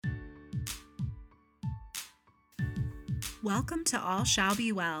Welcome to All Shall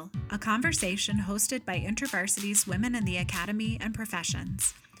Be Well, a conversation hosted by InterVarsity's Women in the Academy and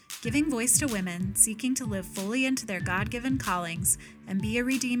Professions, giving voice to women seeking to live fully into their God-given callings and be a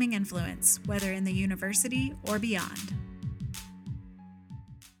redeeming influence, whether in the university or beyond.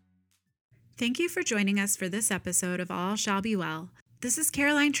 Thank you for joining us for this episode of All Shall Be Well. This is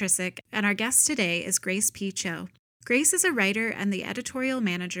Caroline Trisick, and our guest today is Grace P. Cho. Grace is a writer and the editorial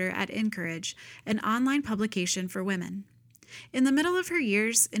manager at Encourage, an online publication for women. In the middle of her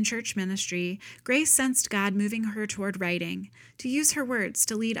years in church ministry, Grace sensed God moving her toward writing, to use her words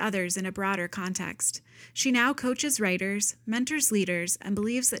to lead others in a broader context. She now coaches writers, mentors leaders, and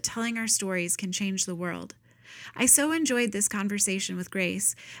believes that telling our stories can change the world. I so enjoyed this conversation with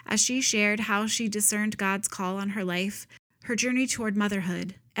Grace as she shared how she discerned God's call on her life, her journey toward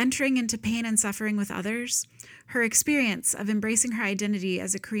motherhood, entering into pain and suffering with others, her experience of embracing her identity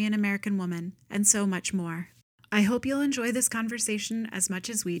as a Korean American woman, and so much more. I hope you'll enjoy this conversation as much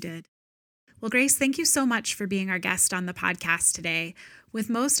as we did. Well, Grace, thank you so much for being our guest on the podcast today. With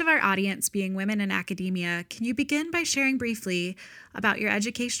most of our audience being women in academia, can you begin by sharing briefly about your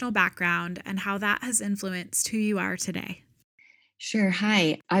educational background and how that has influenced who you are today? Sure.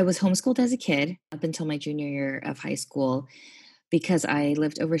 Hi. I was homeschooled as a kid up until my junior year of high school because I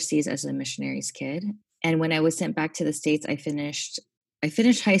lived overseas as a missionary's kid. And when I was sent back to the States, I finished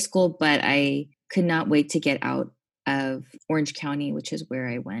high school, but I could not wait to get out of Orange County, which is where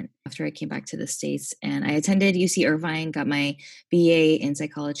I went after I came back to the States. And I attended UC Irvine, got my BA in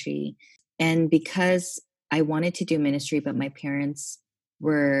psychology. And because I wanted to do ministry, but my parents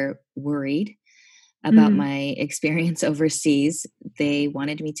were worried about my experience overseas, they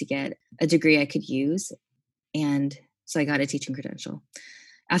wanted me to get a degree I could use. And so I got a teaching credential.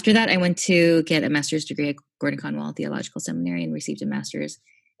 After that, I went to get a master's degree at Gordon Conwell Theological Seminary and received a master's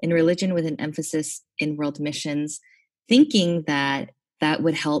in religion with an emphasis in world missions, thinking that that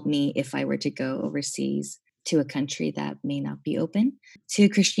would help me if I were to go overseas to a country that may not be open to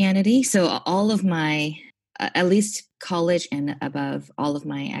Christianity. So all of my, at least college and above, all of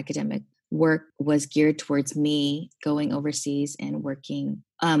my academic work was geared towards me going overseas and working,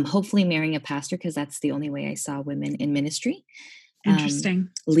 hopefully marrying a pastor, because that's the only way I saw women in ministry. Interesting.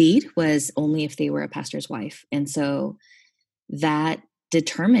 Lead was only if they were a pastor's wife. And so that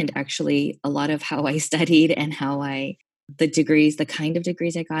determined actually a lot of how I studied and the kind of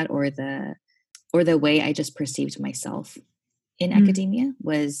degrees I got, or the way I just perceived myself in academia.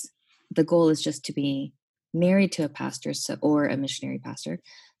 Was the goal is just to be married to a pastor or a missionary pastor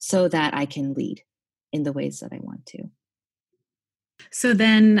so that I can lead in the ways that I want to. So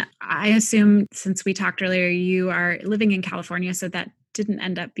then I assume, since we talked earlier, you are living in California, so that didn't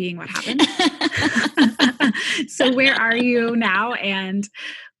end up being what happened. So where are you now and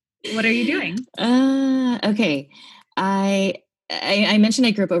what are you doing? Okay. I mentioned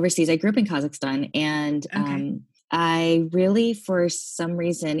I grew up overseas. I grew up in Kazakhstan, and I really, for some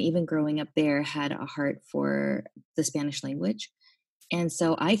reason, even growing up there, had a heart for the Spanish language. And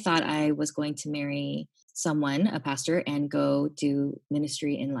so I thought I was going to marry someone, a pastor, and go do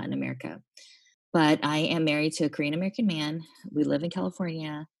ministry in Latin America. But I am married to a Korean American man. We live in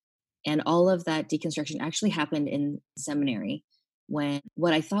California. And all of that deconstruction actually happened in seminary, when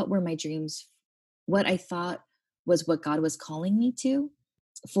what I thought were my dreams, what I thought was what God was calling me to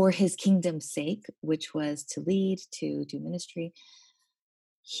for his kingdom's sake, which was to lead, to do ministry.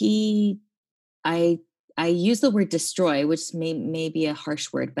 I use the word destroy, which may be a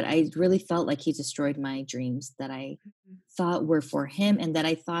harsh word, but I really felt like he destroyed my dreams that I thought were for him and that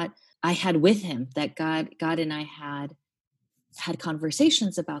I thought I had with him, that God and I had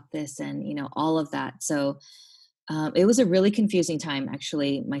conversations about this and, all of that. So it was a really confusing time,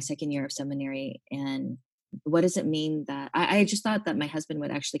 actually, my second year of seminary. And what does it mean that I just thought that my husband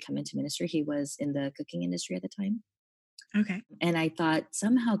would actually come into ministry. He was in the cooking industry at the time. Okay. And I thought,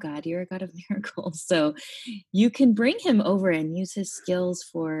 somehow, God, you're a God of miracles. So you can bring him over and use his skills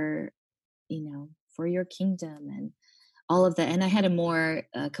for your kingdom and all of that. And I had a more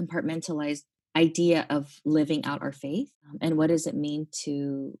compartmentalized idea of living out our faith and what does it mean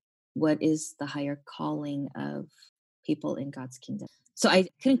what is the higher calling of people in God's kingdom. So I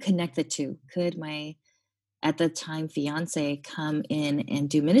couldn't connect the two. Could my, at the time, fiance come in and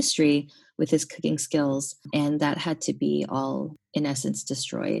do ministry with his cooking skills? And that had to be all, in essence,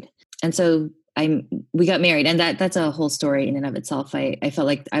 destroyed. And so we got married, and that's a whole story in and of itself. I felt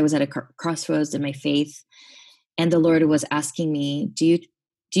like I was at a crossroads in my faith, and the Lord was asking me, do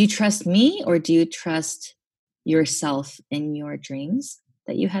you trust me, or do you trust yourself and your dreams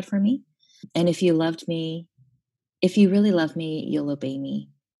that you had for me? And if you really love me, you'll obey me.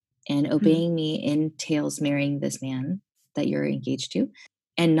 And obeying me entails marrying this man that you're engaged to,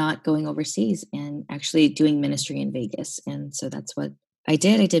 and not going overseas and actually doing ministry in Vegas. And so that's what I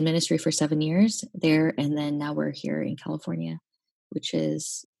did. I did ministry for 7 years there. And then now we're here in California, which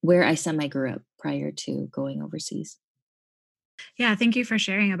is where I semi grew up prior to going overseas. Yeah, thank you for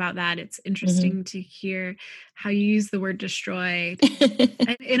sharing about that. It's Hmm. interesting to hear how you use the word destroy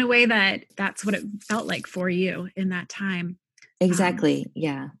in a way that that's what it felt like for you in that time. Um, Exactly.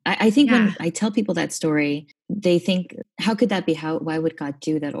 Yeah. I think yeah, when I tell people that story, they think, how could that be? Why would God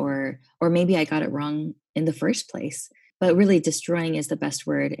do that? Or maybe I got it wrong in the first place. But really destroying is the best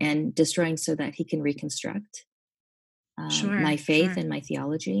word, and destroying so that he can reconstruct my sure, faith sure. and my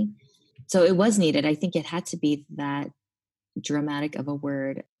theology. So it was needed. I think it had to be that dramatic of a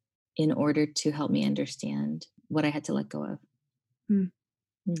word in order to help me understand what I had to let go of. Mm.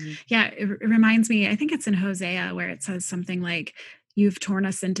 Mhm. Yeah, it reminds me, I think it's in Hosea where it says something like, "You've torn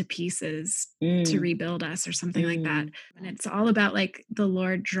us into pieces to Mm, rebuild us," or something like that. mm, And it's all about like the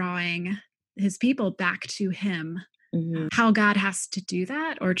Lord drawing his people back to him. mhm. How God has to do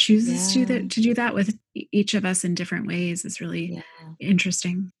that or chooses Yeah, to do that with each of us in different ways is really yeah,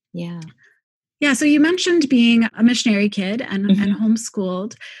 interesting. yeah. Yeah, so you mentioned being a missionary kid and Mhm.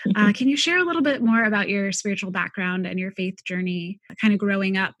 homeschooled. Can you share a little bit more about your spiritual background and your faith journey, kind of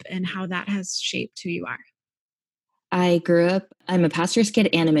growing up, and how that has shaped who you are? I'm a pastor's kid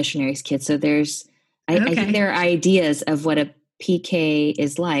and a missionary's kid. So I think Okay. there are ideas of what a PK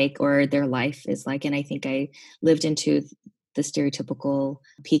is like, or their life is like. And I think I lived into the stereotypical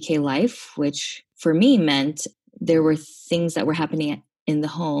PK life, which for me meant there were things that were happening in the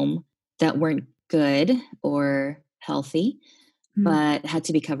home that weren't good or healthy, Mm, but had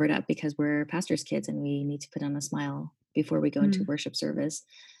to be covered up because we're pastors' kids and we need to put on a smile before we go into mm, worship service.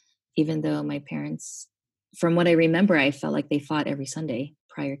 Even though my parents, from what I remember, I felt like they fought every Sunday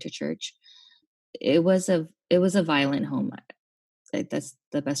prior to church. It was a violent home. That's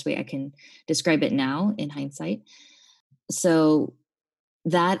the best way I can describe it now in hindsight. So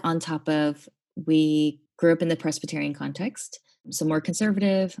that on top of, we grew up in the Presbyterian context, so more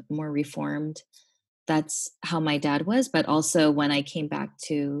conservative, more reformed. That's how my dad was. But also when I came back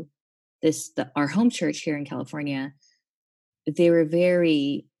to our home church here in California, they were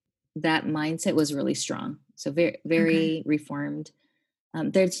very that mindset was really strong. So very, okay. very reformed.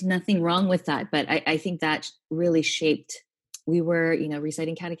 There's nothing wrong with that, but I think that really shaped. We were,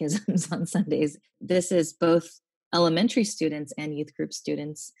 reciting catechisms on Sundays. This is both elementary students and youth group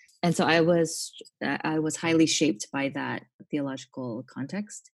students, and so I was highly shaped by that theological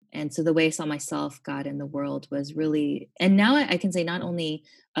context. And so the way I saw myself, God, in the world was really, and now I can say not only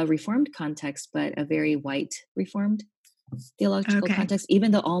a reformed context, but a very white reformed theological Okay. context,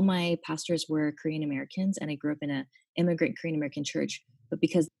 even though all my pastors were Korean Americans and I grew up in an immigrant Korean American church, but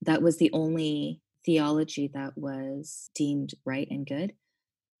because that was the only theology that was deemed right and good,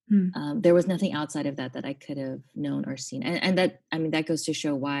 Mm, there was nothing outside of that that I could have known or seen. And that, I mean, that goes to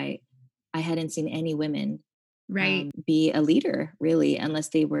show why I hadn't seen any women right. be a leader, really, unless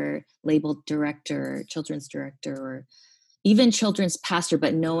they were labeled director, children's director, or even children's pastor,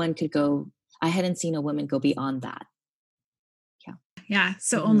 but no one could go. I hadn't seen a woman go beyond that. Yeah. Yeah.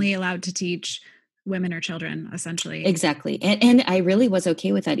 So Mhm. only allowed to teach women or children, essentially. Exactly. And I really was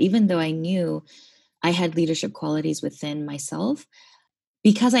okay with that, even though I knew I had leadership qualities within myself.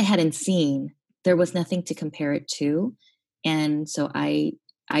 Because I hadn't seen, there was nothing to compare it to. And so I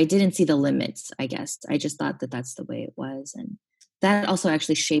didn't see the limits, I guess. I just thought that that's the way it was. And that also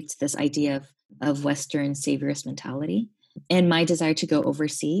actually shaped this idea of Western saviorist mentality and my desire to go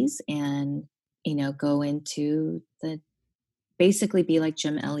overseas and, go into the basically be like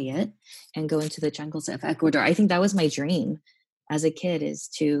Jim Elliot and go into the jungles of Ecuador. I think that was my dream as a kid, is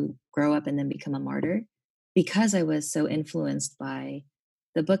to grow up and then become a martyr, because I was so influenced by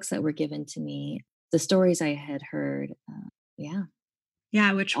the books that were given to me, the stories I had heard. Yeah,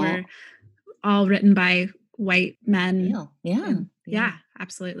 Yeah, which were all all written by white men. male. Yeah, And yeah. yeah,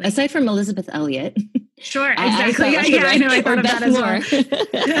 absolutely. Aside from Elizabeth Elliot, Sure, I exactly. felt Yeah, like, yeah, I right, know. I or thought of that Beth as well.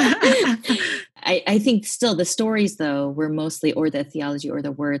 Moore. I think still the stories though were mostly, or the theology or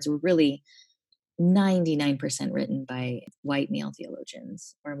the words were really 99% written by white male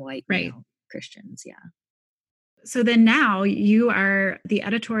theologians or white Right. male Christians. Yeah. So then now you are the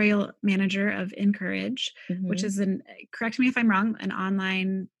editorial manager of Encourage, which Hmm. is correct me if I'm wrong, an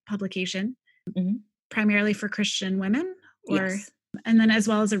online publication Hmm. primarily for Christian women, or Yes. and then as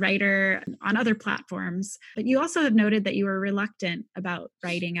well as a writer on other platforms. But you also have noted that you were reluctant about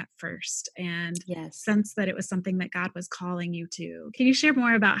writing at first and Yes. sense that it was something that God was calling you to. Can you share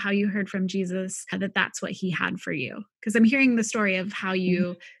more about how you heard from Jesus that that's what he had for you? Because I'm hearing the story of how Hmm.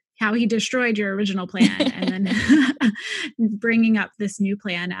 you how he destroyed your original plan and then bringing up this new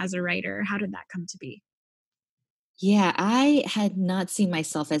plan as a writer. How did that come to be? Yeah, I had not seen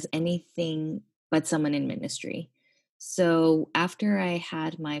myself as anything but someone in ministry. So after I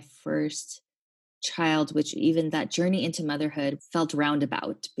had my first child, which even that journey into motherhood felt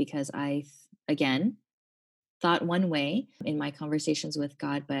roundabout because again, thought one way in my conversations with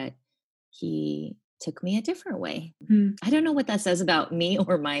God, but he took me a different way. Hmm. I don't know what that says about me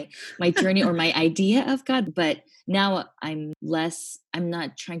or my journey or my idea of God, but now I'm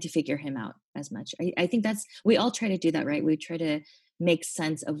not trying to figure him out as much. I think we all try to do that, right? We try to make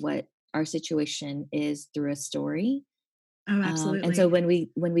sense of what our situation is through a story. Oh, And so absolutely.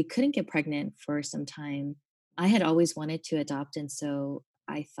 when we couldn't get pregnant for some time, I had always wanted to adopt. And so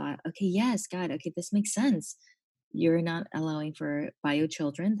I thought, okay, yes, God, okay, this makes sense. You're not allowing for bio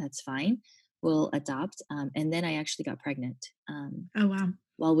children. That's fine. We'll adopt. And then I actually got pregnant Oh, wow.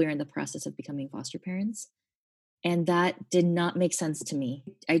 while we were in the process of becoming foster parents. And that did not make sense to me.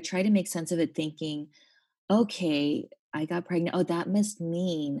 I tried to make sense of it thinking, okay, I got pregnant. Oh, that must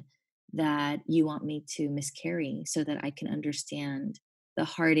mean that you want me to miscarry so that I can understand the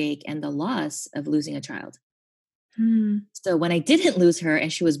heartache and the loss of losing a child. Hmm. So when I didn't lose her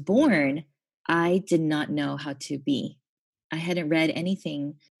and she was born, I did not know how to be. I hadn't read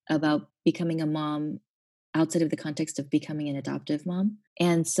anything about becoming a mom outside of the context of becoming an adoptive mom.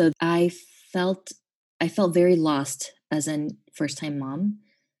 And so felt I felt very lost as a first-time mom,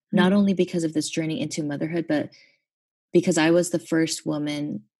 not Hmm. only because of this journey into motherhood, but because I was the first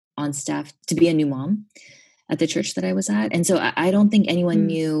woman on staff to be a new mom at the church that I was at. And so I don't think anyone Hmm.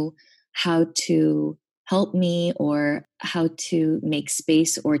 knew how to help me or how to make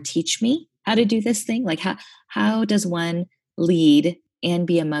space or teach me how to do this thing. Like how does one lead and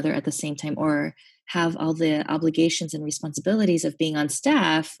be a mother at the same time, or have all the obligations and responsibilities of being on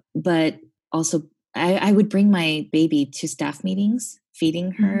staff, but also I would bring my baby to staff meetings,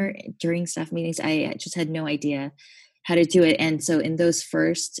 feeding Hmm. her during staff meetings. I just had no idea how to do it. And so in those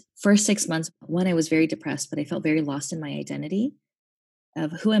first 6 months, one, I was very depressed, but I felt very lost in my identity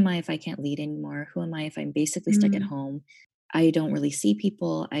of who am I if I can't lead anymore? Who am I if I'm basically stuck at Hmm. home? I don't really see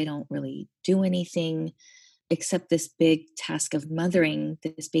people. I don't really do anything except this big task of mothering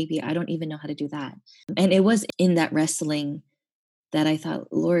this baby. I don't even know how to do that. And it was in that wrestling that I thought,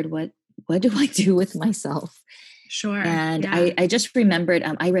 Lord, what do I do with myself? Sure. And Yeah. I just remembered,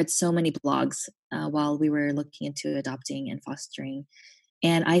 I read so many blogs while we were looking into adopting and fostering.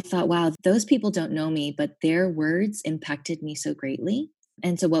 And I thought, wow, those people don't know me, but their words impacted me so greatly.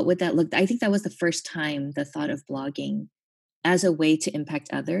 And so, what would that look? I think that was the first time the thought of blogging as a way to impact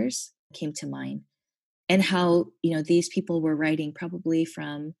others came to mind. And how, these people were writing probably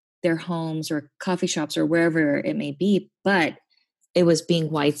from their homes or coffee shops or wherever it may be, but it was being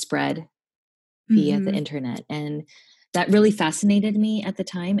widespread via the Hmm. internet. And that really fascinated me at the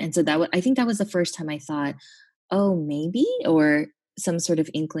time. And so I think that was the first time I thought, oh, maybe, or some sort of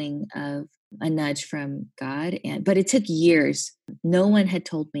inkling of a nudge from God. But it took years. No one had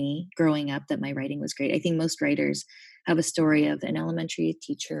told me growing up that my writing was great. I think most writers have a story of an elementary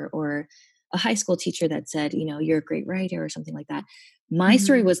teacher or a high school teacher that said, you're a great writer or something like that. My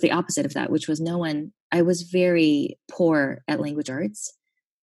story Hmm. was the opposite of that, which was I was very poor at language arts.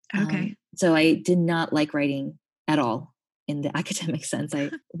 Okay. So I did not like writing at all in the academic sense.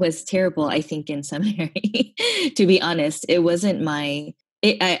 I was terrible, I think, in seminary, to be honest. It wasn't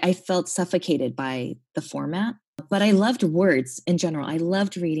I felt suffocated by the format, but I loved words in general. I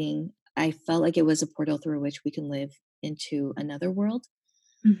loved reading. I felt like it was a portal through which we can live into another world.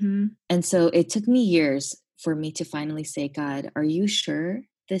 Hmm. And so it took me years for me to finally say, God, are you sure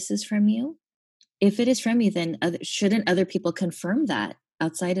this is from you? If it is from you, then shouldn't other people confirm that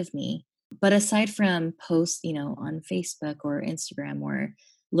outside of me? But aside from posts, on Facebook or Instagram or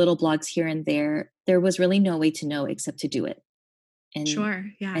little blogs here and there was really no way to know except to do it and Sure.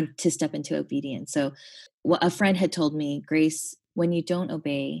 Yeah. and to step into obedience. So a friend had told me, Grace, when you don't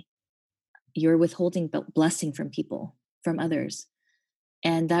obey, you're withholding blessing from people, from others.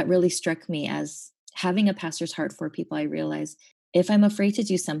 And that really struck me as having a pastor's heart for people. I realized if I'm afraid to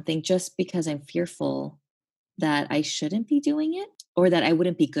do something just because I'm fearful that I shouldn't be doing it or that I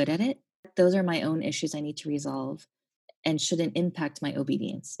wouldn't be good at it, those are my own issues I need to resolve and shouldn't impact my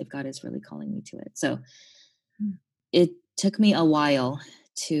obedience if God is really calling me to it. So Mm. it took me a while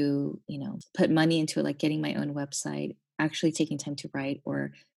to, put money into it, like getting my own website, actually taking time to write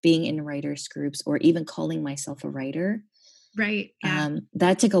or being in writers groups or even calling myself a writer. Right. Yeah.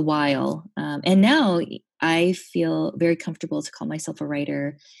 That took a while. And now I feel very comfortable to call myself a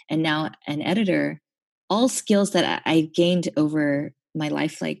writer and now an editor, all skills that I gained over my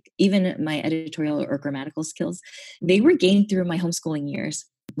life, like even my editorial or grammatical skills, they were gained through my homeschooling years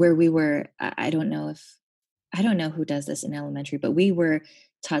where we were, I don't know who does this in elementary, but we were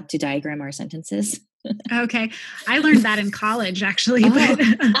taught to diagram our sentences. Okay. I learned that in college actually, but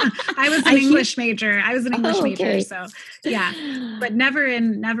Oh, I was an I hear. English major. I was an English Oh, major. okay. So yeah, but never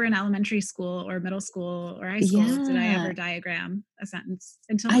in elementary school or middle school or high school did I ever Yeah. diagram a sentence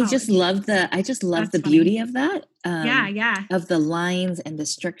until college. I just love That's the funny. beauty of that, Yeah. Yeah. of the lines and the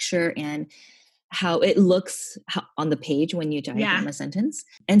structure and how it looks on the page when you Yeah. diagram a sentence.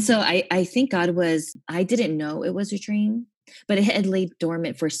 And so I think I didn't know it was a dream, but it had laid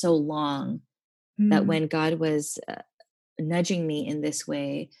dormant for so long that Mm, when God was nudging me in this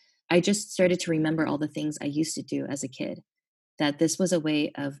way, I just started to remember all the things I used to do as a kid, that this was a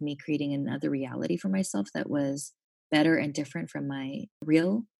way of me creating another reality for myself that was better and different from my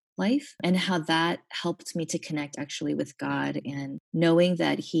real life, and how that helped me to connect actually with God and knowing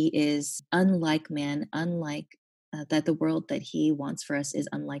that He is unlike man, unlike that the world that He wants for us is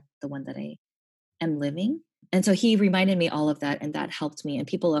unlike the one that I am living. And so He reminded me all of that, and that helped me. And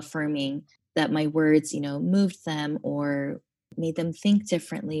people affirming that my words, moved them or made them think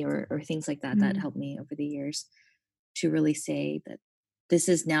differently or things like that, that mm. helped me over the years to really say that this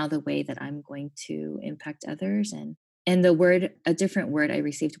is now the way that I'm going to impact others. And a different word I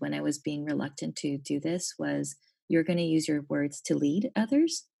received when I was being reluctant to do this was, you're going to use your words to lead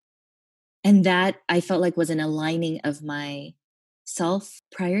others. And that I felt like was an aligning of my self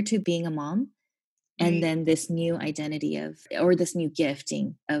prior to being a mom. And Right. then this new identity or this new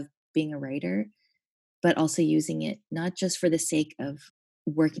gifting of being a writer, but also using it not just for the sake of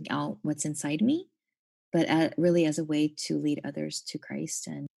working out what's inside me, but really as a way to lead others to Christ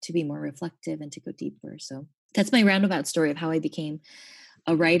and to be more reflective and to go deeper. So that's my roundabout story of how I became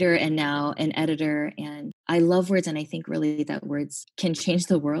a writer and now an editor. And I love words. And I think really that words can change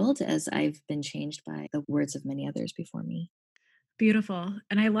the world, as I've been changed by the words of many others before me. Beautiful.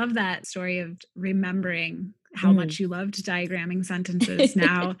 And I love that story of remembering how Mm. much you loved diagramming sentences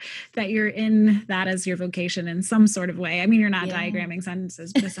now that you're in that as your vocation in some sort of way. I mean, you're not Yeah. diagramming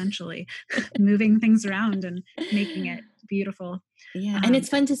sentences, but essentially moving things around and making it beautiful. Yeah, and Um, it's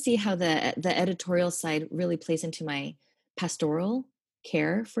fun to see how the editorial side really plays into my pastoral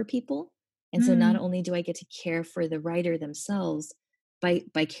care for people. And so not mm, only do I get to care for the writer themselves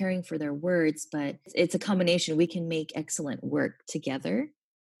by caring for their words, but it's a combination. We can make excellent work together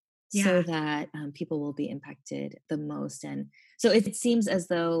so yeah. that people will be impacted the most. And so it seems as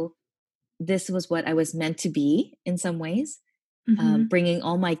though this was what I was meant to be in some ways, Hmm. bringing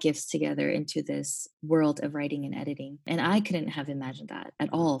all my gifts together into this world of writing and editing. And I couldn't have imagined that at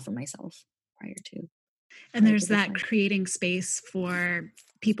all for myself prior to And prior to there's this that life. creating space for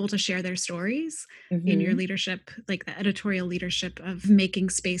people to share their stories in your Hmm. leadership, like the editorial leadership of making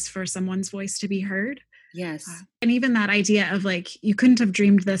space for someone's voice to be heard. Yes. And even that idea of like, you couldn't have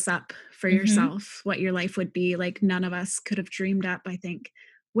dreamed this up for Hmm. yourself, what your life would be. Like, none of us could have dreamed up, I think,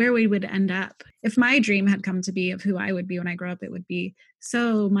 where we would end up. If my dream had come to be of who I would be when I grow up, it would be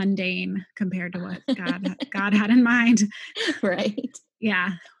so mundane compared to what God had in mind. Right.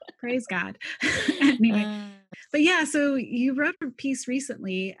 Yeah. Praise God. Anyway, Uh, but yeah, so you wrote a piece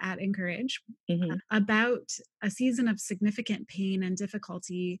recently at Encourage mhm. about a season of significant pain and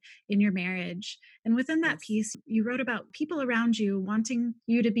difficulty in your marriage. And within that Yes. piece, you wrote about people around you wanting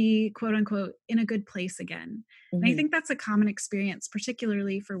you to be, quote unquote, in a good place again. And I Hmm. think that's a common experience,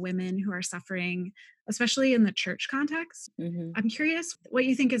 particularly for women who are suffering, especially in the church context. Hmm. I'm curious what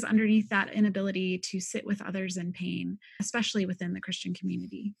you think is underneath that inability to sit with others in pain, especially within the Christian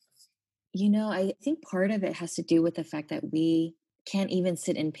community. I think part of it has to do with the fact that we can't even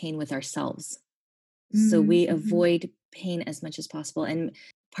sit in pain with ourselves. So we Mm-hmm. avoid pain as much as possible. And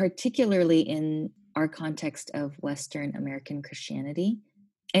particularly in our context of Western American Christianity.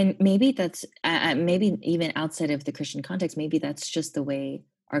 And maybe that's, maybe even outside of the Christian context, maybe that's just the way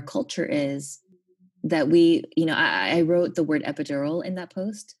our culture is, that I wrote the word epidural in that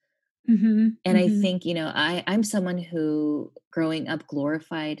post. Mm-hmm. And I Mm-hmm. think, I'm someone who growing up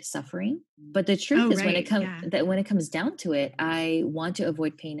glorified suffering. But the truth Oh, is right. Yeah. when it comes down to it, I want to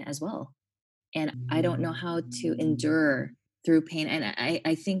avoid pain as well. And I don't know how to endure through pain. And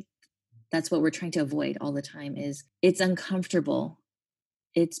I think that's what we're trying to avoid all the time. Is it's uncomfortable,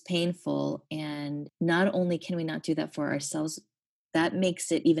 it's painful, and not only can we not do that for ourselves, that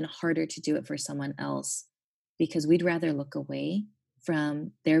makes it even harder to do it for someone else, because we'd rather look away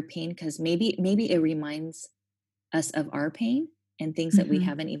from their pain, because maybe it reminds us of our pain and things that we Mm-hmm.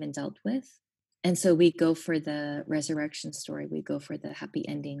 haven't even dealt with. And so we go for the resurrection story. We go for the happy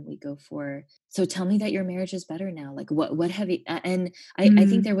ending. We go for, so tell me that your marriage is better now. Like what have you, and I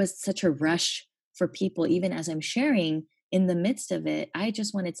think Mm, there was such a rush for people, even as I'm sharing in the midst of it, I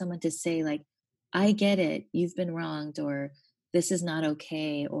just wanted someone to say like, I get it. You've been wronged, or this is not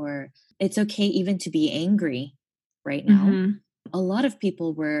okay, or it's okay even to be angry right now. mhm, A lot of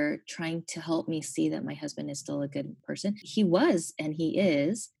people were trying to help me see that my husband is still a good person. He was and he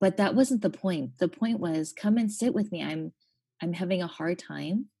is, but that wasn't the point. The point was come and sit with me. I'm having a hard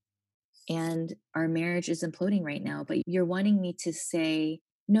time and our marriage is imploding right now, but you're wanting me to say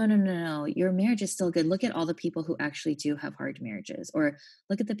no, no, no, no, your marriage is still good. Look at all the people who actually do have hard marriages, or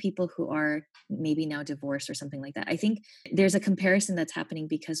look at the people who are maybe now divorced or something like that. I think there's a comparison that's happening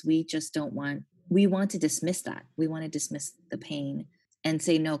because we want to dismiss that. We want to dismiss the pain and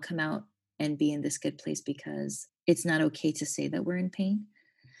say, no, come out and be in this good place because it's not okay to say that we're in pain.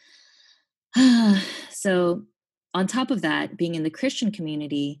 So, on top of that, being in the Christian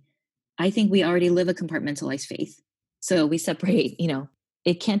community, I think we already live a compartmentalized faith. So we separate,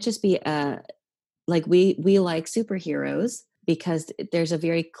 it can't just be like we like superheroes because there's a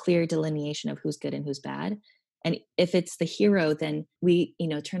very clear delineation of who's good and who's bad. And if it's the hero, then we,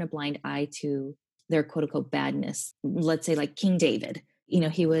 turn a blind eye to their quote unquote badness. Let's say like King David,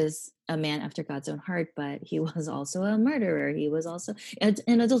 he was a man after God's own heart, but he was also a murderer. He was also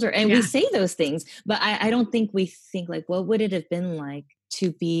an adulterer. And we yeah, say those things, but I don't think we think like, what would it have been like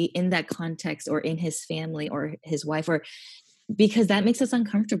to be in that context or in his family or his wife, or because that makes us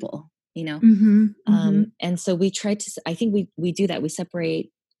uncomfortable. mhm, mhm, And so we try to, I think we do that. We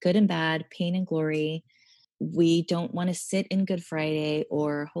separate good and bad, pain and glory. We don't want to sit in Good Friday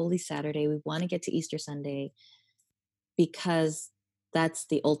or Holy Saturday. We want to get to Easter Sunday because that's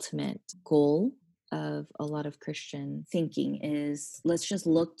the ultimate goal of a lot of Christian thinking is let's just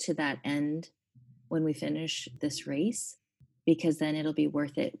look to that end when we finish this race because then it'll be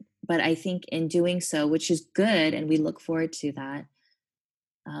worth it. But I think in doing so, which is good, and we look forward to that,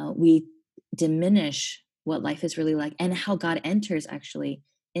 we diminish what life is really like and how God enters actually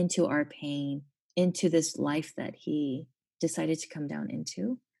into our pain, into this life that He decided to come down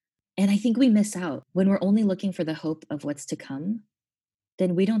into. And I think we miss out when we're only looking for the hope of what's to come,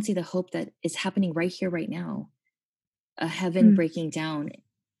 then we don't see the hope that is happening right here, right now, a heaven mm, breaking down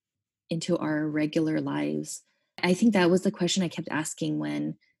into our regular lives. I think that was the question I kept asking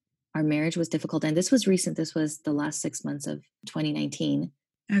when our marriage was difficult. And this was recent, this was the last 6 months of 2019.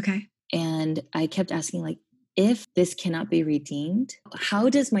 okay, And I kept asking, like, if this cannot be redeemed, how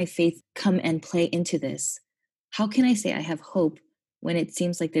does my faith come and play into this? How can I say I have hope when it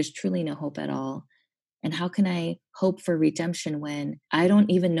seems like there's truly no hope at all? And how can I hope for redemption when I don't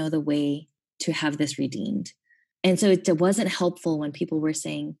even know the way to have this redeemed? And so it wasn't helpful when people were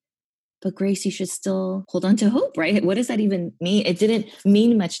saying, but Grace, you should still hold on to hope, right? What does that even mean? It didn't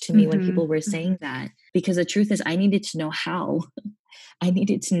mean much to me when mhm, people were mhm. saying that because the truth is, I needed to know how. I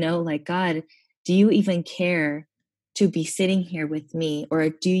needed to know, like, God, do you even care to be sitting here with me? Or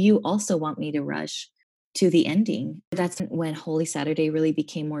do you also want me to rush to the ending? That's when Holy Saturday really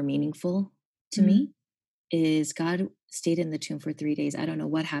became more meaningful to Mm, me, is God stayed in the tomb for 3 days. I don't know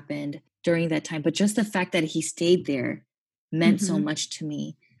what happened during that time, but just the fact that he stayed there meant so mhm. much to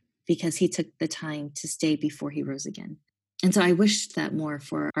me because he took the time to stay before he rose again. And so I wish that more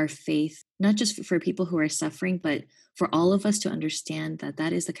for our faith, not just for people who are suffering, but for all of us to understand that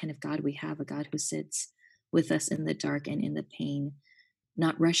that is the kind of God we have, a God who sits with us in the dark and in the pain,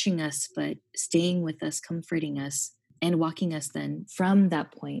 not rushing us, but staying with us, comforting us, and walking us then from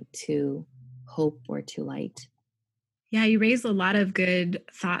that point to hope or to light. Yeah, you raised a lot of good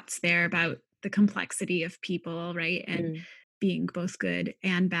thoughts there about the complexity of people, right? And Mm, being both good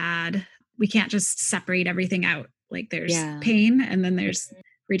and bad. We can't just separate everything out. Like there's yeah, pain and then there's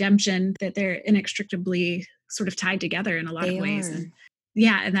redemption, that they're inextricably sort of tied together in a lot of they ways. And are.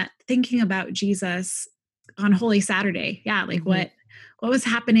 yeah, and that thinking about Jesus on Holy Saturday, yeah, like Hmm. what was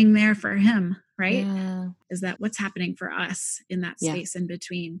happening there for him, right? Yeah, Is that what's happening for us in that yeah. space in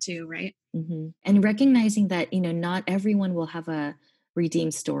between too, right? And recognizing that, not everyone will have a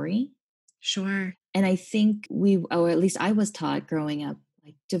redeemed story. Sure. And I think or at least I was taught growing up,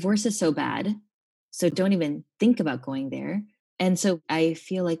 like divorce is so bad. So don't even think about going there. And so I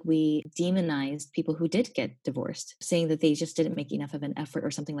feel like we demonized people who did get divorced, saying that they just didn't make enough of an effort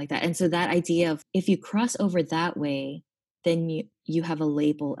or something like that. And so that idea of if you cross over that way, then you have a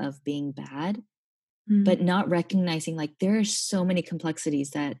label of being bad, Mm, but not recognizing like there are so many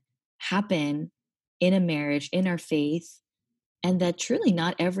complexities that happen in a marriage, in our faith, and that truly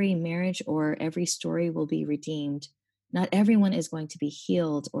not every marriage or every story will be redeemed. Not everyone is going to be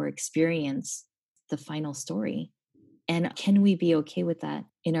healed or experience the final story. And can we be okay with that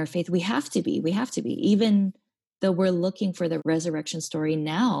in our faith? We have to be. We have to be. Even though we're looking for the resurrection story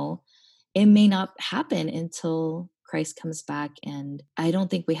now, it may not happen until Christ comes back. And I don't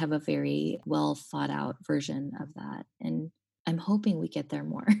think we have a very well thought out version of that. And I'm hoping we get there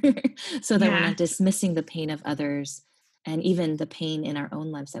more so that we're Yeah, not dismissing the pain of others and even the pain in our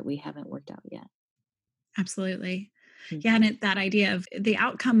own lives that we haven't worked out yet. absolutely. Yeah, Mhm. and that idea of the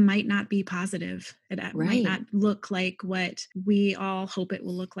outcome might not be positive. It might Right. not look like what we all hope it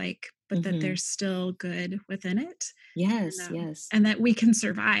will look like, but that Hmm. there's still good within it. Yes. um, Yes. and that we can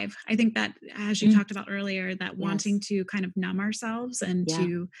survive. I think that, as you Mm, talked about earlier, that wanting yes. to kind of numb ourselves and Yeah.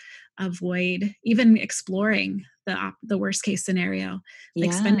 to avoid even exploring the worst case scenario,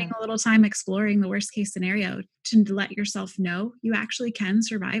 like spending Yeah. a little time exploring the worst case scenario to let yourself know you actually can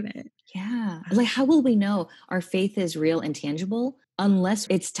survive it. Yeah. Like, how will we know our faith is real and tangible unless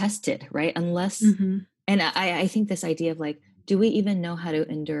it's tested, right? Unless, Hmm. and I think this idea of like, do we even know how to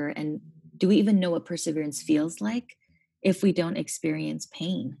endure and do we even know what perseverance feels like if we don't experience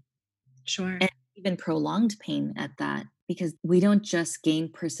pain Sure. and even prolonged pain at that? Because we don't just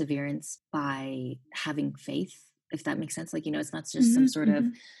gain perseverance by having faith, if that makes sense. Like, it's not just some Hmm. sort of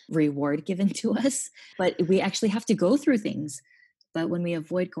Hmm. reward given to us, but we actually have to go through things. But when we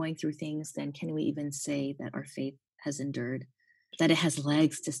avoid going through things, then can we even say that our faith has endured, that it has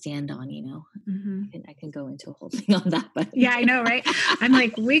legs to stand on? Hmm. I can go into a whole thing on that, but Yeah, I know, right? I'm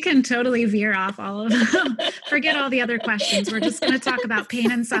like, we can totally veer off all of forget all the other questions. We're just going to talk about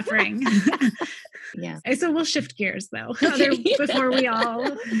pain and suffering. yeah. So we'll shift gears though, Okay. before we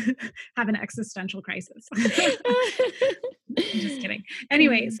all have an existential crisis. Just kidding.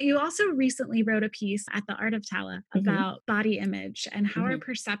 Anyways, you also recently wrote a piece at the Art of Tala Hmm. about body image and how our Hmm.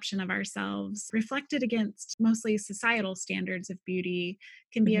 perception of ourselves, reflected against mostly societal standards of beauty,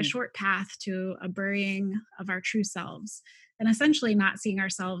 can be a Hmm. short path to a burying of our true selves and essentially not seeing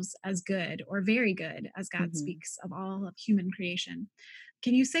ourselves as good or very good as God Hmm. speaks of all of human creation.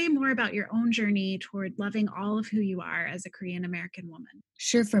 Can you say more about your own journey toward loving all of who you are as a Korean American woman?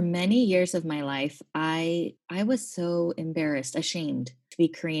 Sure. For many years of my life, I was so embarrassed, ashamed to be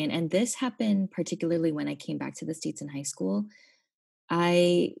Korean, and this happened particularly when I came back to the States in high school.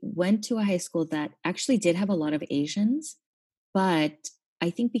 I went to a high school that actually did have a lot of Asians, but I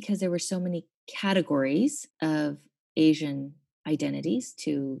think because there were so many categories of Asian identities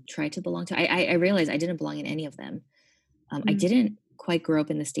to try to belong to, I realized I didn't belong in any of them. I Mm, didn't quite grow up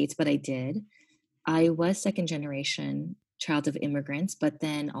in the States, but I did. I was second generation child of immigrants, but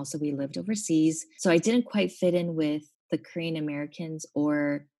then also we lived overseas. So I didn't quite fit in with the Korean Americans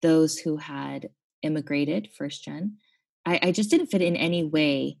or those who had immigrated first gen. I just didn't fit in any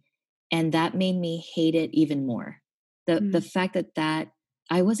way. And that made me hate it even more. The mm, fact that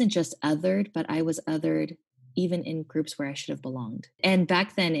I wasn't just othered, but I was othered even in groups where I should have belonged. And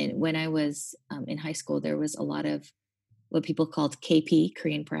back then, when I was in high school, there was a lot of what people called KP,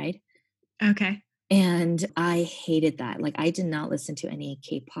 Korean Pride. okay. And I hated that. Like, I did not listen to any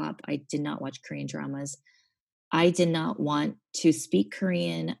K-pop. I did not watch Korean dramas. I did not want to speak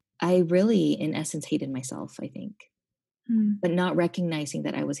Korean. I really, in essence, hated myself, I think. Mm, But not recognizing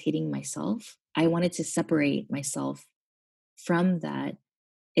that I was hating myself, I wanted to separate myself from that,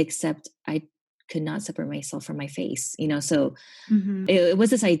 except I could not separate myself from my face. So mhm, it was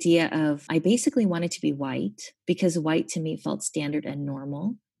this idea of I basically wanted to be white because white to me felt standard and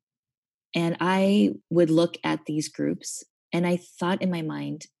normal. And I would look at these groups and I thought in my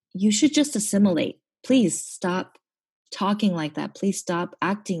mind, you should just assimilate. Please stop talking like that. Please stop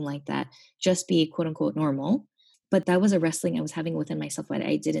acting like that. Just be quote unquote normal. But that was a wrestling I was having within myself, but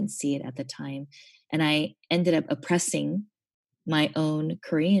I didn't see it at the time. And I ended up oppressing my own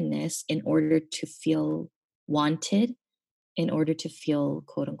Koreanness in order to feel wanted, in order to feel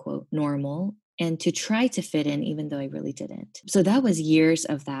quote unquote normal, and to try to fit in, even though I really didn't. So that was years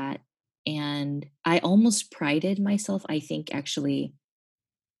of that. And I almost prided myself, I think, actually,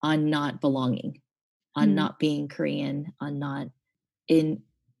 on not belonging, on mm, not being Korean, on not in,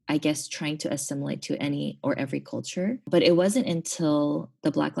 I guess, trying to assimilate to any or every culture. But it wasn't until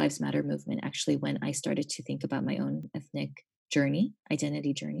the Black Lives Matter movement actually when I started to think about my own ethnic journey,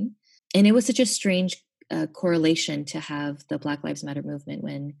 identity journey. And it was such a strange correlation to have the Black Lives Matter movement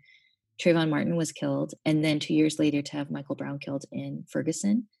when Trayvon Martin was killed, and then 2 years later to have Michael Brown killed in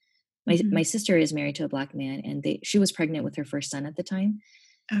Ferguson. My mhm. sister is married to a Black man, and she was pregnant with her first son at the time,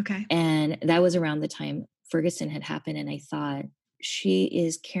 Okay. and that was around the time Ferguson had happened. And I thought, she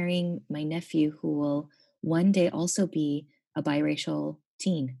is carrying my nephew who will one day also be a biracial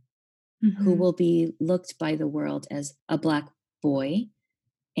teen, who Mhm. will be looked by the world as a Black boy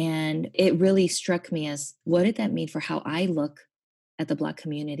And it really struck me as, what did that mean for how I look at the Black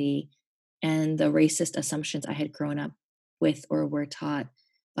community and the racist assumptions I had grown up with or were taught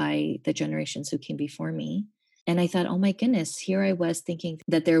by the generations who came before me? And I thought, oh my goodness, here I was thinking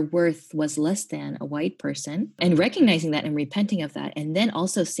that their worth was less than a white person, and recognizing that and repenting of that. And then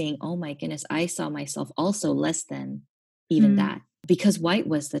also saying, oh my goodness, I saw myself also less than even Mm. that, because white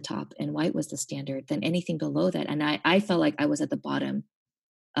was the top and white was the standard, than anything below that. And I felt like I was at the bottom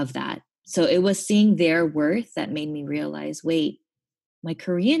of that. So it was seeing their worth that made me realize, wait, my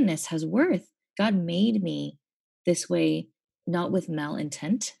Koreanness has worth. God made me this way, not with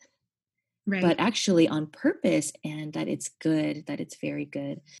malintent, Right. but actually on purpose, and that it's good, that it's very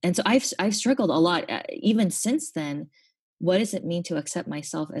good. And so I've struggled a lot, even since then. What does it mean to accept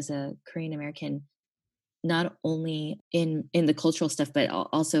myself as a Korean American, not only in the cultural stuff, but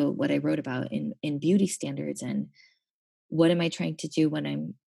also what I wrote about in beauty standards, and what am I trying to do when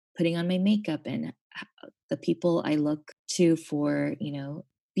I'm putting on my makeup, and the people I look to for,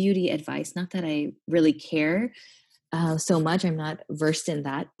 beauty advice. Not that I really care so much. I'm not versed in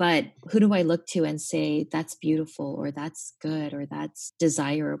that, but who do I look to and say that's beautiful, or that's good, or that's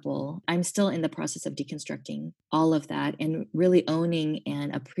desirable? I'm still in the process of deconstructing all of that and really owning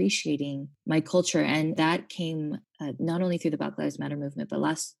and appreciating my culture. And that came not only through the Black Lives Matter movement, but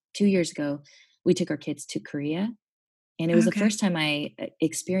last 2 years ago, we took our kids to Korea. And it was the Okay. first time I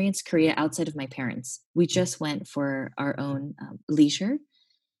experienced Korea outside of my parents. We just went for our own leisure,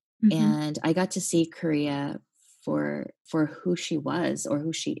 Hmm. and I got to see Korea for who she was, or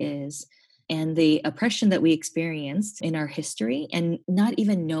who she is, and the oppression that we experienced in our history, and not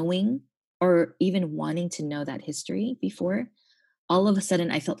even knowing or even wanting to know that history before. All of a sudden,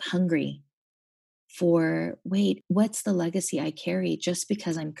 I felt hungry for, wait, what's the legacy I carry just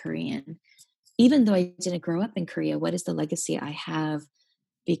because I'm Korean? Even though I didn't grow up in Korea, what is the legacy I have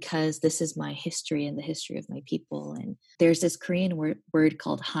because this is my history and the history of my people? And there's this Korean word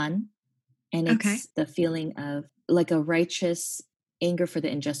called Han, and Okay. it's the feeling of like a righteous anger for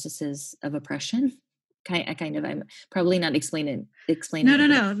the injustices of oppression. Kind of, I'm probably not explaining No, it,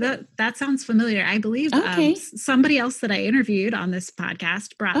 no, but no. That sounds familiar. I believe okay. somebody else that I interviewed on this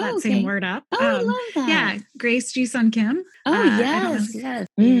podcast brought that Oh, same okay. word up. Oh, I love that. Yeah, Grace Ji Sun Kim. Oh, I don't know yes, yes.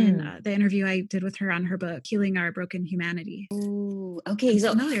 in the interview I did with her on her book "Healing Our Broken Humanity." Oh, okay. I'm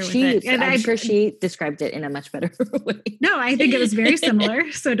So familiar with it, and I'm sure she described it in a much better way. no, I think it was very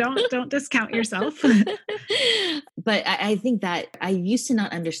similar. So don't discount yourself. But I think that I used to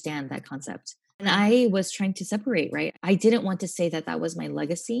not understand that concept. And I was trying to separate, right? I didn't want to say that that was my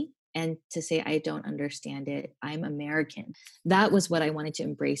legacy, and to say I don't understand it. I'm American. That was what I wanted to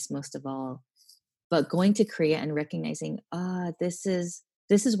embrace most of all. But going to Korea and recognizing, this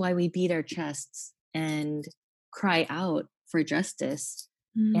is why we beat our chests and cry out for justice,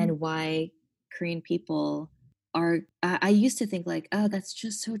 Mm. and why Korean people are. I used to think like, oh, that's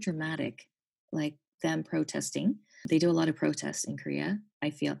just so dramatic, like them protesting. They do a lot of protests in Korea. I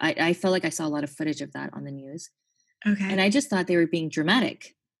felt like I saw a lot of footage of that on the news, and Okay. I just thought they were being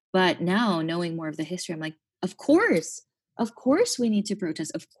dramatic. But now, knowing more of the history, I'm like, of course, we need to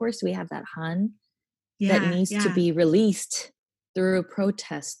protest. Of course, we have that Han that Yeah. needs to Yeah. be released through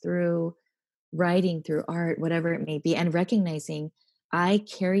protest, through writing, through art, whatever it may be, and recognizing I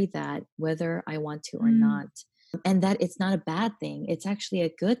carry that whether I want to or Mm. not. And that it's not a bad thing, it's actually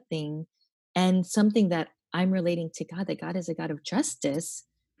a good thing, and something that I'm relating to God, that God is a God of justice.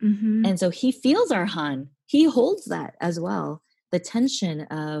 Hmm. And so he feels our Han, he holds that as well. The tension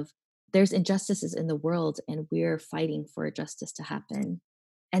of there's injustices in the world, and we're fighting for justice to happen,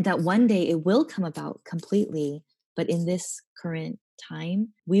 and that one day it will come about completely. But in this current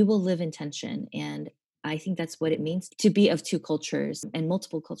time, we will live in tension. And I think that's what it means to be of two cultures and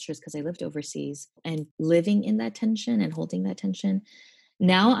multiple cultures, because I lived overseas, and living in that tension and holding that tension.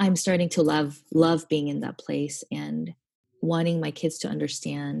 Now I'm starting to love being in that place, and wanting my kids to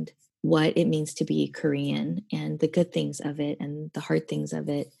understand what it means to be Korean, and the good things of it and the hard things of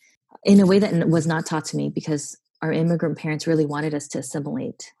it, in a way that was not taught to me, because our immigrant parents really wanted us to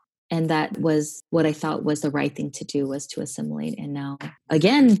assimilate. And that was what I thought was the right thing to do, was to assimilate. And now,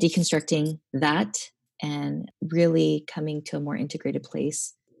 again, deconstructing that and really coming to a more integrated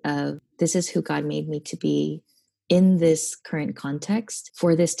place of, this is who God made me to be in this current context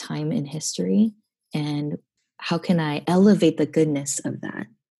for this time in history. And how can I elevate the goodness of that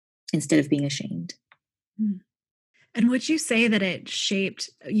instead of being ashamed? And would you say that it shaped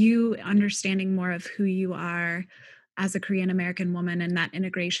you understanding more of who you are as a Korean American woman, and that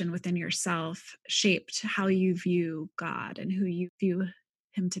integration within yourself shaped how you view God and who you view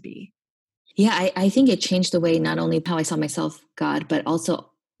him to be? Yeah, I think it changed the way, not only how I saw myself, God, but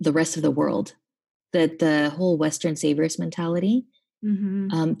also the rest of the world. That the whole Western saviorist mentality,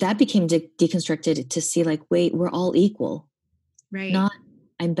 Mm-hmm. that became deconstructed to see like, wait, we're all equal. Right. Not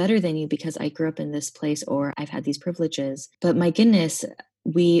I'm better than you because I grew up in this place or I've had these privileges. But my goodness,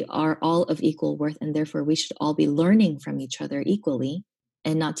 we are all of equal worth, and therefore we should all be learning from each other equally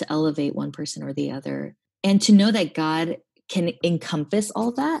and not to elevate one person or the other. And to know that God can encompass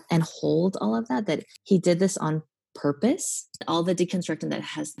all that and hold all of that, that He did this on purpose. All the deconstructing that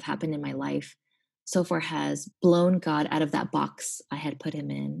has happened in my life so far has blown God out of that box I had put him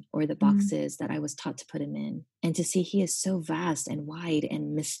in, or the Mm. boxes that I was taught to put him in. And to see he is so vast and wide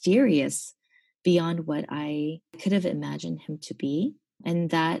and mysterious beyond what I could have imagined him to be. And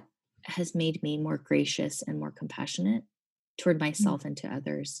that has made me more gracious and more compassionate toward myself and to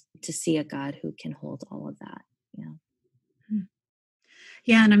others, to see a God who can hold all of that. Yeah. Mm.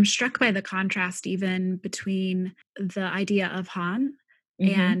 Yeah, and I'm struck by the contrast even between the idea of Han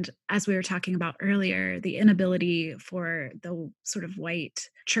Mm-hmm. and, as we were talking about earlier, the inability for the sort of white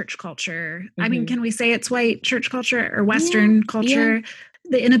church culture. I mean, Mm-hmm. can we say it's white church culture or Yeah. Western Yeah. culture?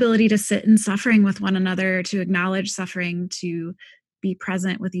 The inability to sit in suffering with one another, to acknowledge suffering, to be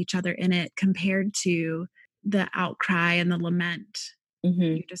present with each other in it, compared to the outcry and the lament that Mm-hmm.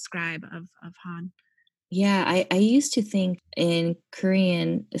 you describe of Han. Yeah, I used to think in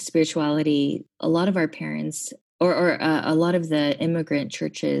Korean spirituality, a lot of our parents or a lot of the immigrant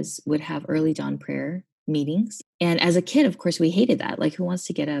churches would have early dawn prayer meetings. And as a kid, of course, we hated that. Like, who wants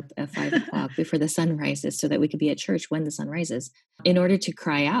to get up at 5 o'clock before the sun rises so that we could be at church when the sun rises in order to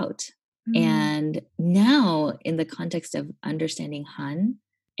cry out? Mm, And now, in the context of understanding Han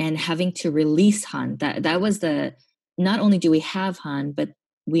and having to release Han, that was the not only do we have Han, but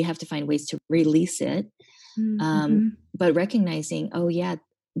we have to find ways to release it, mhm. but recognizing, oh yeah,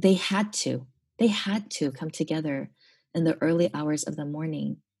 they had to come together in the early hours of the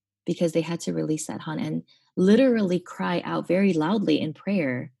morning because they had to release that Han and literally cry out very loudly in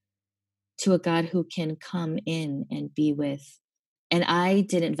prayer to a God who can come in and be with. And I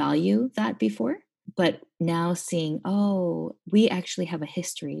didn't value that before, but now seeing, oh, we actually have a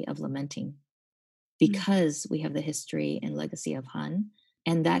history of lamenting Mm, because we have the history and legacy of Han.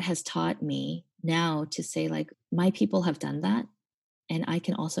 And that has taught me now to say, like, my people have done that. And I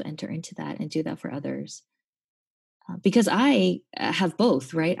can also enter into that and do that for others. Because I have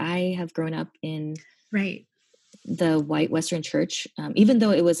both, right? I have grown up in right, the white Western church, even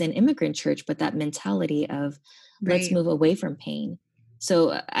though it was an immigrant church, but that mentality of let's right. move away from pain.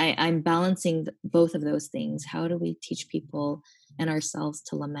 So I'm balancing both of those things. How do we teach people and ourselves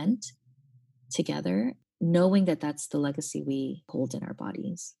to lament together, knowing that that's the legacy we hold in our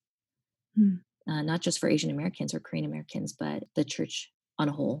bodies, Mm, not just for Asian Americans or Korean Americans, but the church on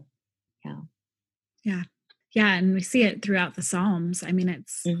a whole. Yeah. yeah. Yeah, and we see it throughout the Psalms. I mean,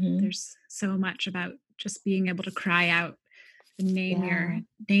 Hmm. there's so much about just being able to cry out and Yeah.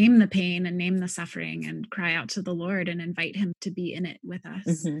 name the pain and name the suffering and cry out to the Lord and invite him to be in it with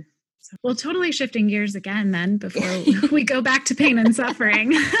us. Hmm. So, well, totally shifting gears again then before we go back to pain and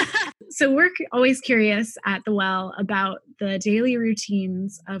suffering. So we're always curious at the Well about the daily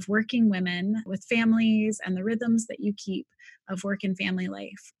routines of working women with families and the rhythms that you keep of work and family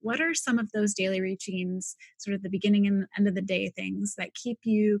life. What are some of those daily routines, sort of the beginning and end of the day things that keep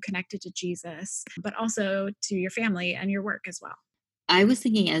you connected to Jesus, but also to your family and your work as well? I was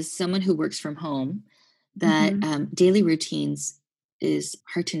thinking, as someone who works from home, that Hmm. daily routines is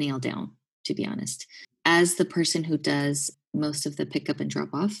hard to nail down, to be honest. As the person who does most of the pickup and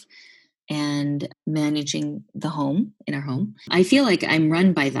drop off and managing the home in our home, I feel like I'm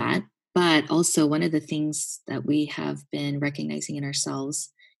run by that. But also, one of the things that we have been recognizing in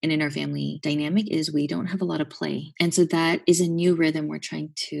ourselves and in our family dynamic is we don't have a lot of play. And so that is a new rhythm we're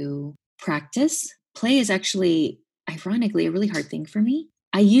trying to practice. Play is actually, ironically, a really hard thing for me.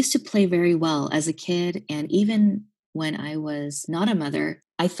 I used to play very well as a kid. And even when I was not a mother,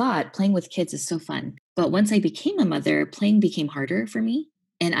 I thought playing with kids is so fun. But once I became a mother, playing became harder for me.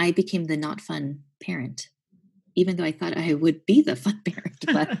 And I became the not fun parent, even though I thought I would be the fun parent.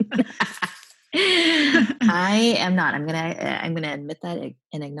 But I am not. I'm gonna admit that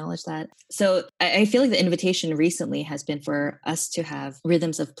and acknowledge that. So I feel like the invitation recently has been for us to have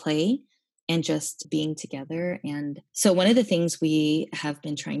rhythms of play and just being together. And so one of the things we have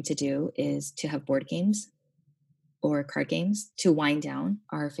been trying to do is to have board games or card games to wind down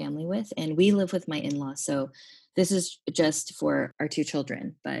our family with. And we live with my in-laws. So this is just for our two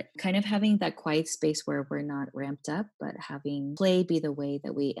children, but kind of having that quiet space where we're not ramped up, but having play be the way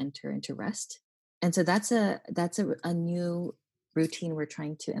that we enter into rest. And so that's a new routine we're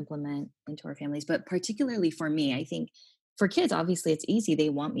trying to implement into our families. But particularly for me, I think for kids, obviously it's easy. They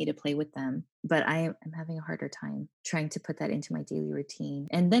want me to play with them, but am having a harder time trying to put that into my daily routine.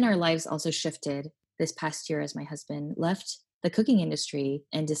 And then our lives also shifted this past year as my husband left the cooking industry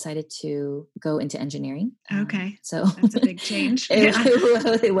and decided to go into engineering. Okay. So That's a big change.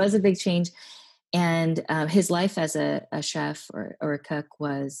 it was a big change. And his life as a chef or a cook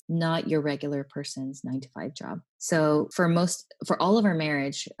was not your regular person's 9 to 5 job. So for all of our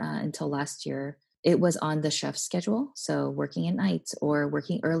marriage until last year, it was on the chef's schedule. So working at nights or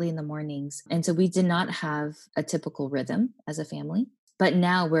working early in the mornings. And so we did not have a typical rhythm as a family. But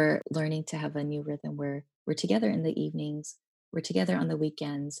now we're learning to have a new rhythm where we're together in the evenings, we're together on the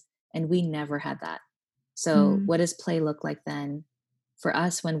weekends, and we never had that. So what does play look like then for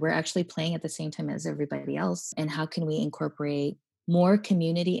us when we're actually playing at the same time as everybody else? And how can we incorporate more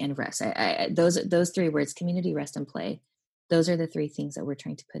community and rest? Those 3 words, community, rest, and play. Those are the 3 things that we're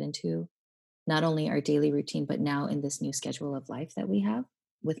trying to put into not only our daily routine, but now in this new schedule of life that we have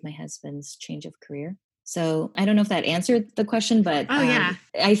with my husband's change of career. So I don't know if that answered the question, but Yeah.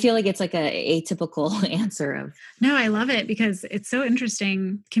 I feel like it's like a atypical answer of. No, I love it because it's so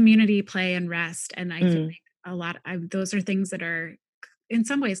interesting, community, play, and rest. And I feel like those are things that are in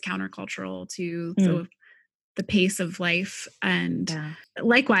some ways countercultural to the pace of life. And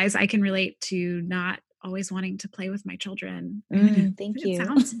likewise, I can relate to not always wanting to play with my children. Thank you.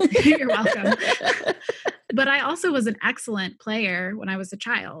 You're welcome. But I also was an excellent player when I was a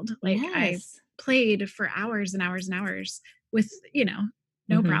child. Like I played for hours and hours and hours with,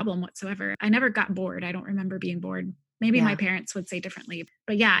 no problem whatsoever. I never got bored. I don't remember being bored. Maybe my parents would say differently.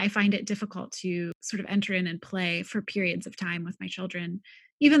 But yeah, I find it difficult to sort of enter in and play for periods of time with my children,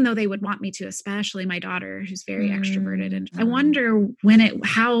 even though they would want me to, especially my daughter, who's very extroverted. And I wonder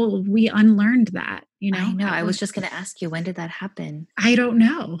how we unlearned that, I know. I was just going to ask you, when did that happen? I don't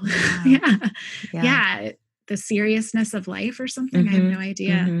know. Yeah. The seriousness of life or something. I have no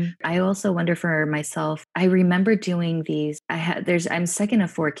idea. I also wonder for myself, I remember doing these. I'm second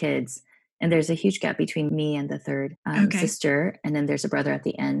of 4 kids. And there's a huge gap between me and the third sister. And then there's a brother at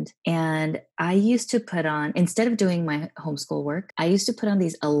the end. And I used to put on, instead of doing my homeschool work, I used to put on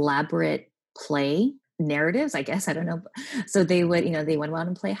these elaborate play narratives, I guess. I don't know. So they would, they went out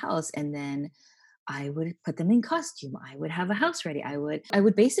and play house. And then I would put them in costume. I would have a house ready. I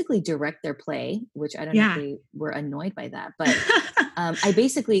would basically direct their play, which I don't know if they were annoyed by that. But I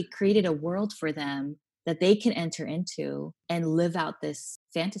basically created a world for them that they can enter into and live out this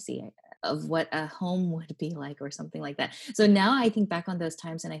fantasy of what a home would be like or something like that. So now I think back on those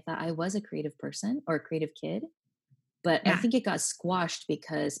times and I thought I was a creative person or a creative kid, but I think it got squashed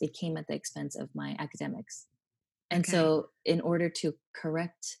because it came at the expense of my academics. And so in order to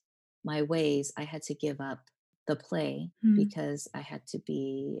correct my ways, I had to give up the play because I had to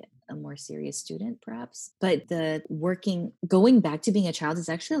be a more serious student perhaps. But going back to being a child is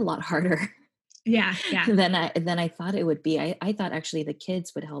actually a lot harder. Than I thought it would be. I thought actually the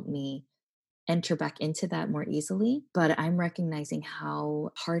kids would help me enter back into that more easily, but I'm recognizing how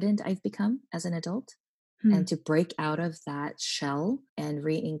hardened I've become as an adult. And to break out of that shell and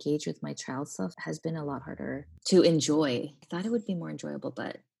re-engage with my child self has been a lot harder to enjoy. I thought it would be more enjoyable,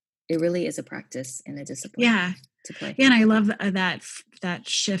 but it really is a practice and a discipline to play. Yeah, and I love that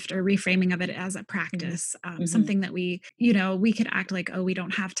shift or reframing of it as a practice, something that we could act like, oh, we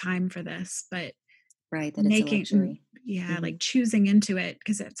don't have time for this, but that it's a luxury. Like choosing into it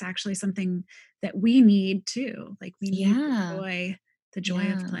because it's actually something that we need too. Like we need the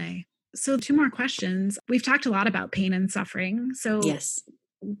joy of play. So 2 more questions. We've talked a lot about pain and suffering. So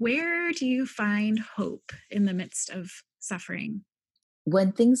where do you find hope in the midst of suffering?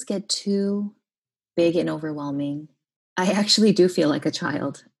 When things get too big and overwhelming, I actually do feel like a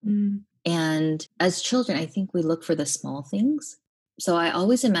child. And as children, I think we look for the small things. So I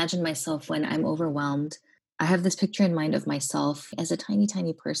always imagine myself when I'm overwhelmed. I have this picture in mind of myself as a tiny,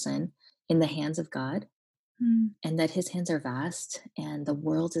 tiny person in the hands of God, and that his hands are vast and the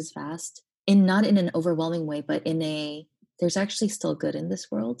world is vast, and not in an overwhelming way, but there's actually still good in this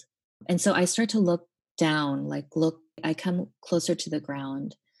world. And so I start to look down, I come closer to the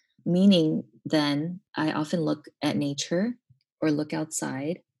ground, meaning then I often look at nature or look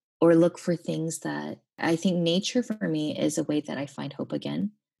outside or look for things that I think nature for me is a way that I find hope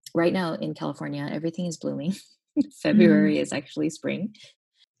again. Right now in California, everything is blooming. February is actually spring.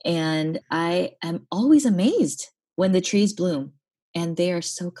 And I am always amazed when the trees bloom and they are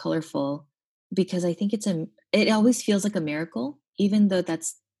so colorful because I think it always feels like a miracle, even though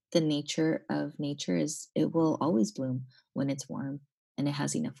that's the nature of nature it will always bloom when it's warm and it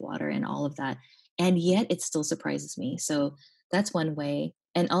has enough water and all of that. And yet it still surprises me. So that's one way.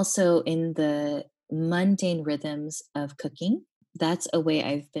 And also mundane rhythms of cooking. That's a way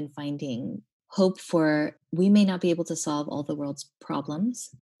I've been finding hope for. We may not be able to solve all the world's problems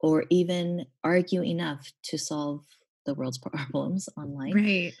or even argue enough to solve the world's problems online.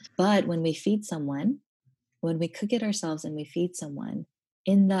 Right. But when we feed someone, when we cook it ourselves and we feed someone,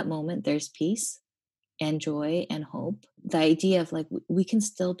 in that moment, there's peace and joy and hope. The idea of like, we can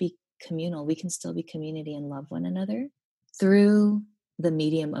still be communal, we can still be community and love one another through the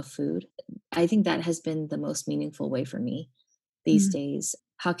medium of food. I think that has been the most meaningful way for me these days.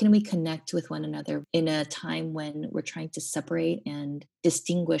 How can we connect with one another in a time when we're trying to separate and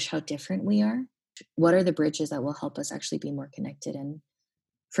distinguish how different we are? What are the bridges that will help us actually be more connected? And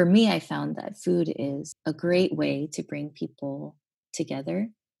for me, I found that food is a great way to bring people together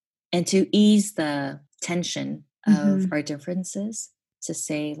and to ease the tension of our differences, to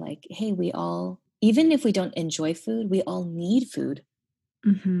say like, hey, we all, even if we don't enjoy food, we all need food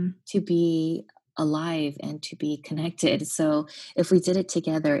to be alive and to be connected. So if we did it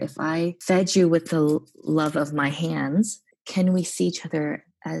together, if I fed you with the love of my hands, can we see each other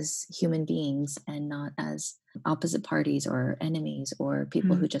as human beings and not as opposite parties or enemies or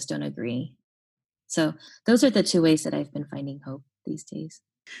people who just don't agree? So those are the two ways that I've been finding hope these days.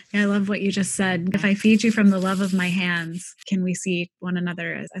 I love what you just said. If I feed you from the love of my hands, can we see one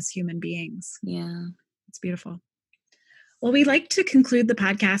another as human beings? Yeah. It's beautiful. Well, we like to conclude the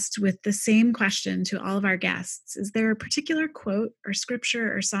podcast with the same question to all of our guests. Is there a particular quote or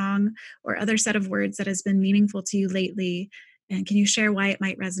scripture or song or other set of words that has been meaningful to you lately? And can you share why it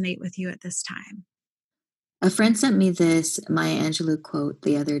might resonate with you at this time? A friend sent me this Maya Angelou quote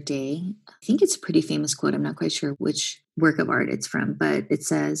the other day. I think it's a pretty famous quote. I'm not quite sure which work of art it's from, but it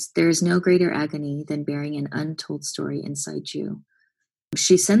says, "There is no greater agony than bearing an untold story inside you."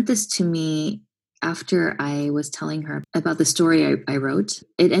 She sent this to me after I was telling her about the story I wrote.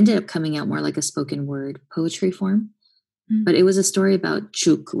 It ended up coming out more like a spoken word poetry form, but it was a story about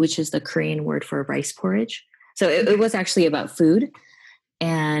chuk, which is the Korean word for rice porridge. So it was actually about food.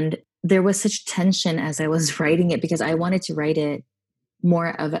 And there was such tension as I was writing it because I wanted to write it more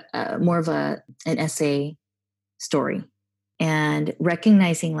of an essay story, and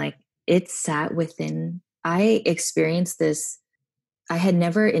recognizing like it sat within. I experienced this. I had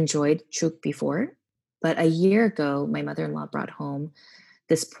never enjoyed chuk before, but a year ago, my mother-in-law brought home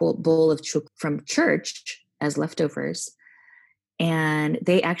this bowl of chuk from church as leftovers. And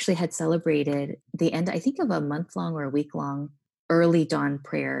they actually had celebrated the end, I think, of a month-long or a week-long early dawn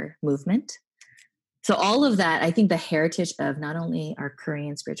prayer movement. So all of that, I think the heritage of not only our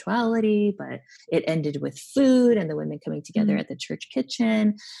Korean spirituality, but it ended with food and the women coming together at the church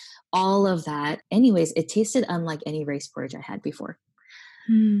kitchen, all of that. Anyways, it tasted unlike any rice porridge I had before.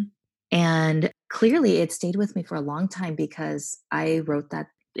 And clearly it stayed with me for a long time because I wrote that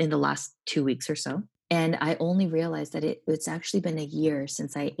in the last 2 weeks or so. And I only realized that it's actually been a year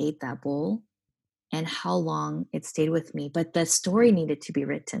since I ate that bowl and how long it stayed with me. But the story needed to be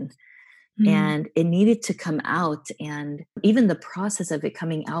written and it needed to come out. And even the process of it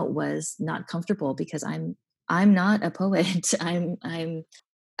coming out was not comfortable because I'm not a poet.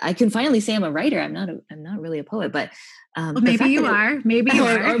 I can finally say I'm a writer. I'm not really a poet, but well, maybe you are. Maybe you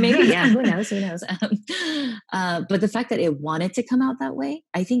are. Or maybe, yeah, who knows? But the fact that it wanted to come out that way,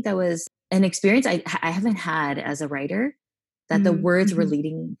 I think that was an experience I haven't had as a writer, that the words were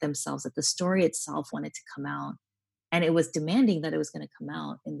leading themselves, that the story itself wanted to come out. And it was demanding that it was going to come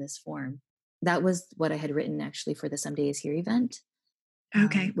out in this form. That was what I had written actually for the Someday Is Here event.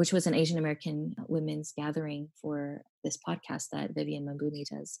 Okay. Which was an Asian American women's gathering for this podcast that Vivian Mambuni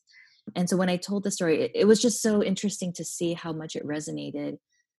does. And so when I told the story, it was just so interesting to see how much it resonated,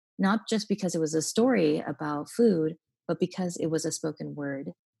 not just because it was a story about food, but because it was a spoken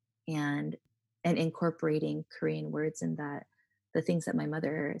word and incorporating Korean words in that, the things that my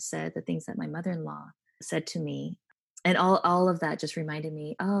mother said, the things that my mother-in-law said to me. And all of that just reminded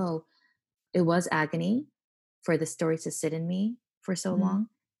me, oh, it was agony for the story to sit in me for so long.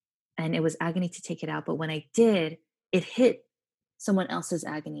 And it was agony to take it out. But when I did, it hit someone else's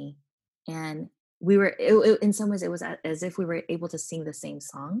agony. And we were, in some ways, it was as if we were able to sing the same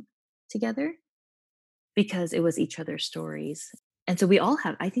song together because it was each other's stories. And so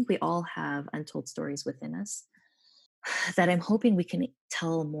I think we all have untold stories within us that I'm hoping we can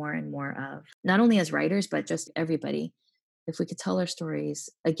tell more and more of, not only as writers, but just everybody. If we could tell our stories,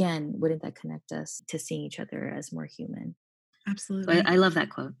 again, wouldn't that connect us to seeing each other as more human? Absolutely. So I love that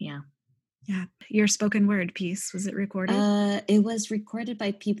quote. Yeah. Yeah. Your spoken word piece, was it recorded? It was recorded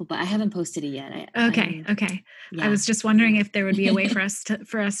by people, but I haven't posted it yet. Okay. Yeah. I was just wondering if there would be a way for us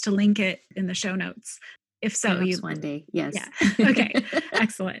to link it in the show notes. If so, one day. Yes. Yeah. Okay.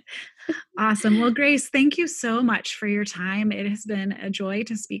 Excellent. Awesome. Well, Grace, thank you so much for your time. It has been a joy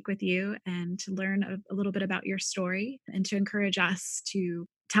to speak with you and to learn a little bit about your story and to encourage us to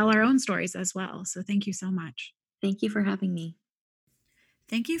tell our own stories as well. So thank you so much. Thank you for having me.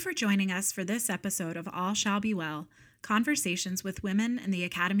 Thank you for joining us for this episode of All Shall Be Well, Conversations with Women in the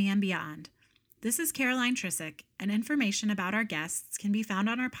Academy and Beyond. This is Caroline Trisick, and information about our guests can be found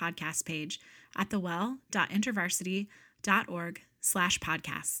on our podcast page at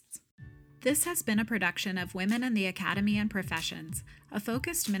thewell.intervarsity.org/podcasts. This has been a production of Women in the Academy and Professions, a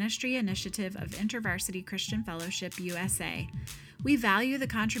focused ministry initiative of InterVarsity Christian Fellowship USA. We value the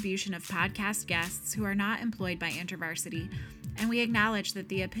contribution of podcast guests who are not employed by InterVarsity, and we acknowledge that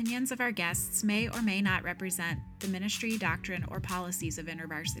the opinions of our guests may or may not represent the ministry, doctrine, or policies of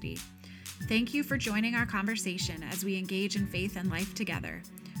InterVarsity. Thank you for joining our conversation as we engage in faith and life together.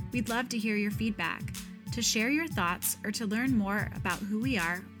 We'd love to hear your feedback. To share your thoughts or to learn more about who we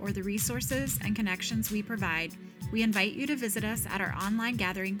are or the resources and connections we provide, we invite you to visit us at our online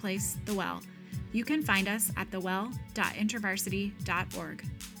gathering place, The Well. You can find us at thewell.intervarsity.org.